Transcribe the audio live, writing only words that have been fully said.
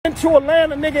into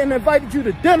Atlanta, nigga, and invited you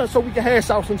to dinner so we can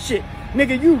hash out some shit.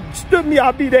 Nigga, you stood me,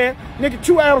 I'll be there. Nigga,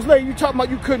 2 hours later, you talking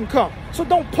about you couldn't come. So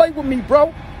don't play with me,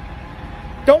 bro.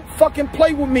 Don't fucking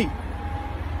play with me.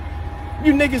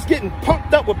 You niggas getting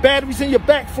pumped up with batteries in your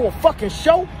back for a fucking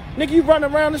show. Nigga, you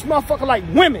running around this motherfucker like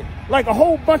women. Like a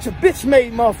whole bunch of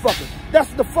bitch-made motherfuckers. That's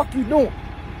what the fuck you doing.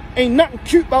 Ain't nothing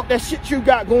cute about that shit you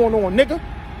got going on, nigga.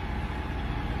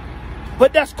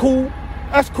 But that's cool.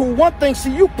 That's cool. One thing,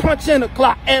 see, you punch in a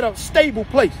clock at a stable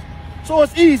place. So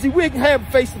it's easy. We can have a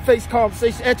face-to-face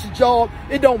conversation at your job.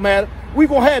 It don't matter. We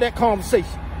gonna have that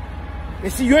conversation.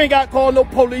 And see, you ain't got to call no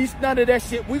police, none of that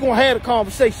shit. We gonna have a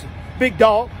conversation, big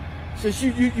dog. Since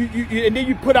you and then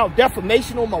you put out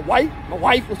defamation on my wife. My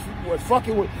wife was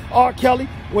fucking with R. Kelly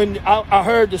when I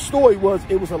heard the story was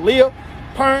it was Aaliyah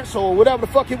parents or whatever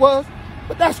the fuck it was.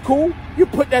 But that's cool. You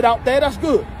put that out there. That's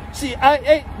good. See,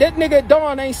 that nigga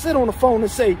Don ain't sit on the phone and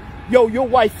say, yo, your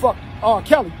wife fucked R.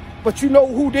 Kelly. But you know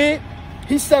who did?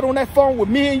 He sat on that phone with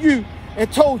me and you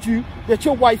and told you that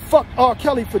your wife fucked R.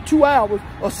 Kelly for 2 hours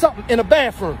or something in a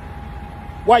bathroom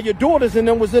while your daughters and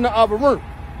them was in the other room.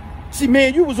 See,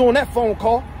 man, you was on that phone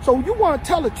call. So you want to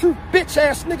tell the truth, bitch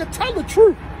ass nigga, tell the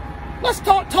truth. Let's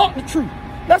talk the truth.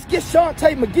 Let's get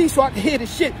Shantae McGee so I can hear the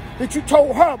shit that you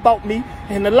told her about me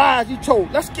and the lies you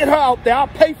told. Let's get her out there. I'll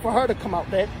pay for her to come out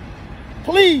there.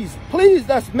 Please, please,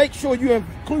 let's make sure you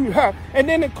include her. And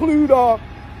then include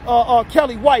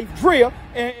Kelly's wife, Drea,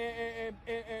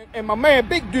 and my man,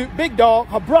 Big Dog,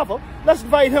 her brother. Let's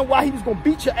invite him while he was going to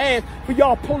beat your ass for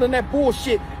y'all pulling that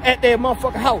bullshit at their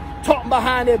motherfucking house. Talking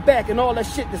behind their back and all that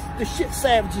shit, the shit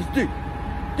savages do.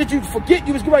 Did you forget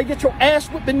you was going to get your ass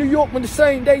whipped in New York when the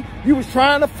same day you was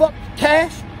trying to fuck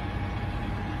Cash?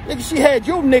 Nigga, she had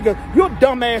your nigga, your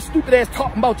dumb ass, stupid ass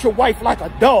talking about your wife like a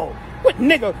dog. What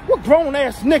nigga, what grown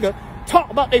ass nigga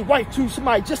talk about their wife to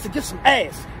somebody just to get some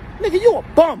ass? Nigga, you a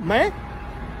bum, man.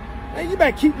 Man, you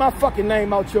better keep my fucking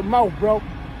name out your mouth, bro.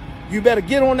 You better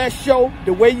get on that show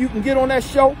the way you can get on that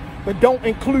show, but don't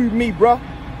include me, bro.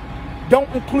 Don't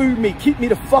include me. Keep me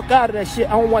the fuck out of that shit.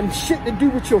 I don't want shit to do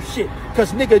with your shit.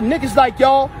 Because niggas like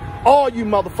y'all, all you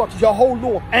motherfuckers, your whole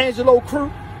little Angelo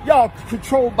crew, y'all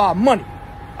controlled by money.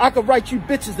 I could write you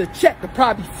bitches a check to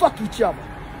probably fuck each other.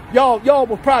 Y'all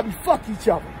will probably fuck each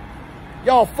other.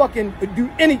 Y'all fucking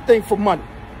do anything for money.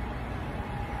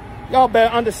 Y'all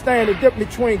better understand the difference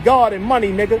between God and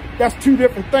money, nigga. That's two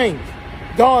different things.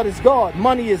 God is God.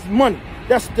 Money is money.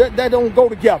 That don't go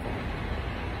together.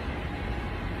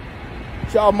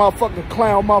 Y'all motherfucking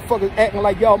clown motherfuckers acting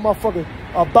like y'all motherfuckers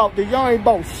about this. Y'all ain't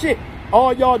about shit.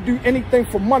 All y'all do anything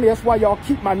for money. That's why y'all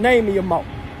keep my name in your mouth.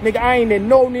 Nigga, I ain't in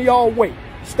no y'all way.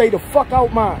 Stay the fuck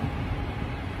out mine.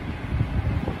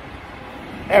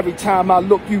 Every time I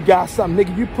look, you got something,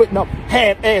 nigga. You putting up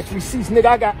half-ass receipts, nigga.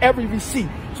 I got every receipt.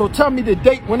 So tell me the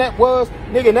date when that was,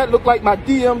 nigga, and that looked like my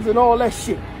DMs and all that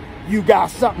shit. You got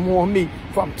something on me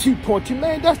from 2.2.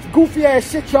 Man, that's the goofy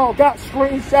ass shit y'all got,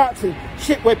 screenshots and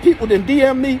shit where people done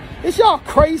DM me. Is y'all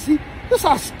crazy? This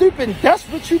how stupid and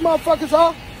desperate you motherfuckers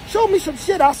are. Show me some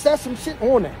shit. I said some shit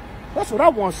on that. That's what I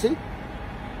want to see.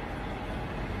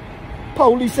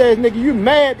 Police says, nigga, you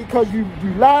mad because you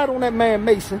lied on that man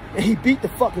Mason and he beat the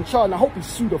fucking charge. And I hope he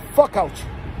sued the fuck out you.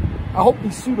 I hope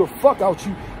he sued the fuck out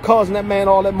you, causing that man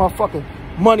all that motherfucking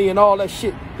money and all that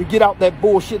shit to get out that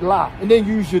bullshit lie and then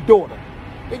use your daughter.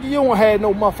 Nigga, you don't have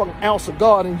no motherfucking ounce of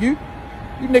God in you.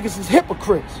 You niggas is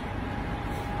hypocrites.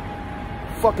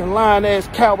 Fucking lying ass,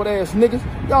 coward ass niggas.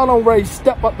 Y'all don't ready to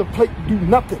step up the plate to do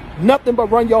nothing. Nothing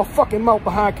but run y'all fucking mouth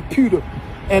behind computer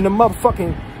and the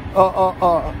motherfucking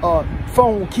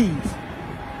phone keys.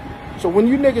 So when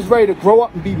you niggas ready to grow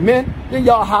up and be men, then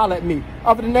y'all holler at me.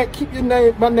 Other than that, keep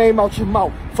my name out your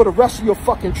mouth for the rest of your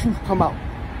fucking truth come out.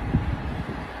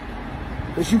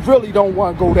 Because you really don't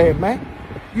want to go there, man.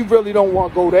 You really don't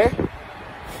want to go there.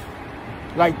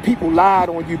 Like people lied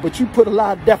on you, but you put a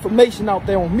lot of defamation out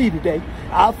there on me today.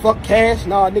 I fuck Cash.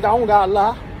 Nah, nigga, I don't gotta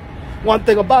lie. One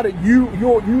thing about it, you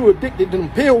addicted to them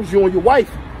pills, you and your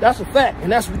wife. That's a fact,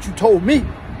 and that's what you told me.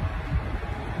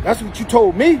 That's what you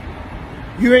told me.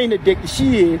 You ain't addicted,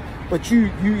 she is, but you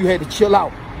had to chill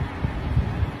out.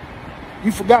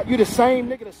 You forgot you the same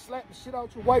nigga that slapped the shit out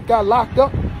your wife, got locked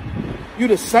up. You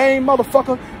the same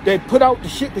motherfucker that put out the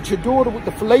shit that your daughter with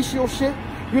the fellatio shit.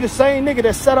 You the same nigga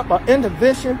that set up an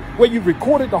intervention where you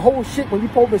recorded the whole shit when you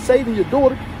supposed to be saving your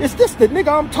daughter. Is this the nigga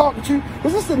I'm talking to?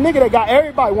 Is this the nigga that got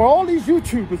everybody, well, all these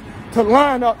YouTubers to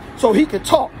line up so he could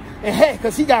talk? And hey,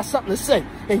 because he got something to say.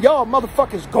 And y'all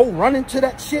motherfuckers go running to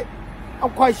that shit? I'm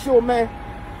quite sure, man,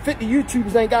 50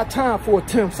 YouTubers ain't got time for a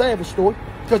Tim Savage story.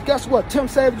 Because guess what? Tim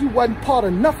Savage, you wasn't part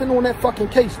of nothing on that fucking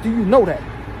case. Do you know that?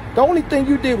 The only thing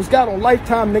you did was got on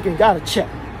Lifetime, nigga, and got a check.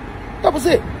 That was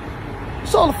it.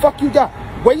 That's all the fuck you got.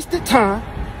 Wasted time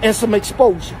and some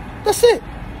exposure. That's it.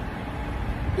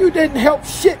 You didn't help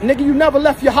shit, nigga. You never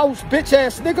left your house, bitch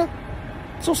ass nigga.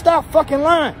 So stop fucking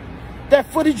lying. That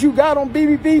footage you got on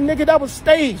BBB, nigga, that was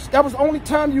staged. That was the only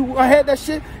time you had that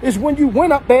shit is when you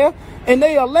went up there and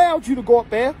they allowed you to go up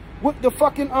there with the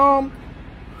fucking,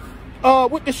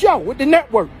 with the show, with the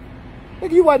network.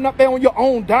 Nigga, you wasn't up there on your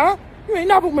own dime. You ain't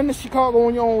never been to Chicago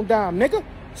on your own dime, nigga.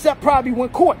 Except probably when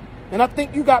caught. And I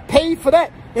think you got paid for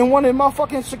that in one of my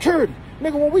fucking security.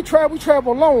 Nigga, when we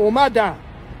travel alone on my dime.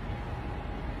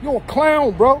 You're a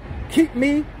clown, bro. Keep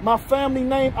me, my family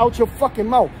name out your fucking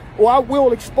mouth. Or I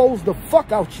will expose the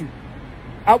fuck out you.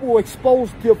 I will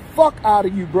expose the fuck out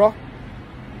of you, bro.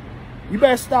 You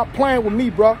better stop playing with me,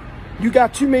 bro. You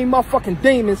got too many motherfucking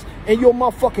demons in your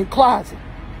motherfucking closet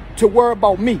to worry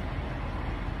about me.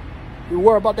 You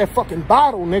worry about that fucking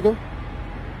bottle, nigga.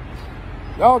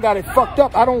 Y'all got it fucked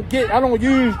up. I don't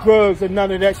use drugs or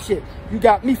none of that shit. You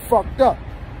got me fucked up.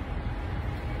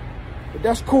 But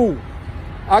that's cool.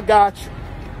 I got you.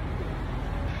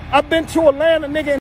 I've been to Atlanta, nigga.